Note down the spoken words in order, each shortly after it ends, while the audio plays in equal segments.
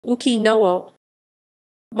Uki Noah.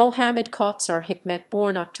 Mohammad Kautsar Hikmat,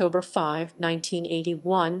 born October 5,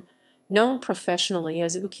 1981, known professionally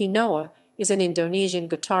as Uki Noah, is an Indonesian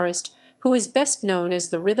guitarist who is best known as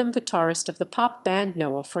the rhythm guitarist of the pop band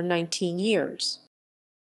Noah for 19 years.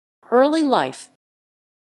 Early life.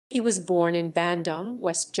 He was born in Bandung,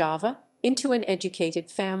 West Java, into an educated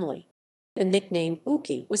family. The nickname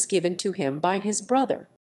Uki was given to him by his brother.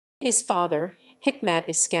 His father, Hikmat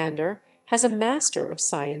Iskandar, has a Master of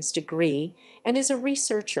Science degree and is a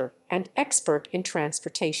researcher and expert in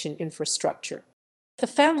transportation infrastructure. The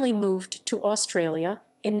family moved to Australia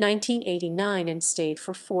in 1989 and stayed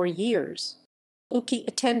for 4 years. Uki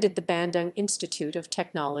attended the Bandung Institute of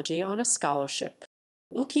Technology on a scholarship.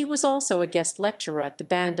 Uki was also a guest lecturer at the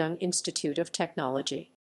Bandung Institute of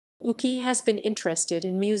Technology. Uki has been interested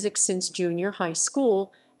in music since junior high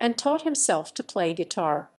school and taught himself to play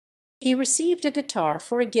guitar. He received a guitar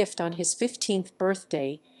for a gift on his 15th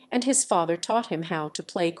birthday, and his father taught him how to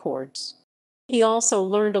play chords. He also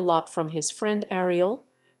learned a lot from his friend Ariel,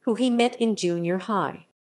 who he met in junior high.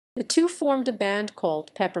 The two formed a band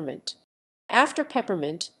called Peppermint. After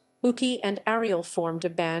Peppermint, Uki and Ariel formed a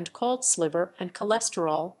band called Sliver and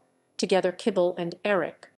Cholesterol, together Kibble and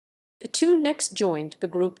Eric. The two next joined the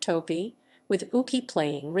group Topi, with Uki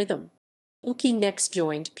playing rhythm. Uki next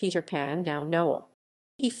joined Peter Pan, now Noah.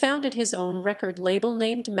 He founded his own record label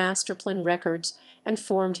named Masterplan Records and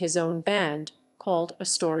formed his own band called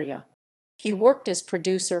Astoria. He worked as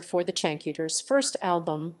producer for the Chankuters' first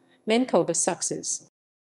album, Mencoba Success.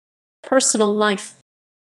 Personal life.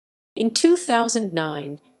 In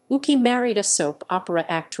 2009, Uki married a soap opera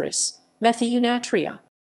actress, Methiunatria.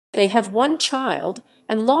 They have one child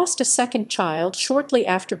and lost a second child shortly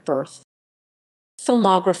after birth.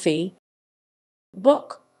 Filmography.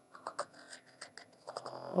 Book.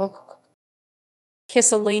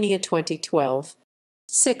 Kisselania 2012.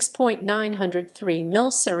 6.903 mil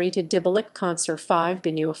Sarita Dibalik Concert 5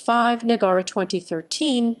 Binua 5 Nagara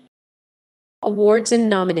 2013. Awards and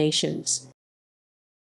nominations.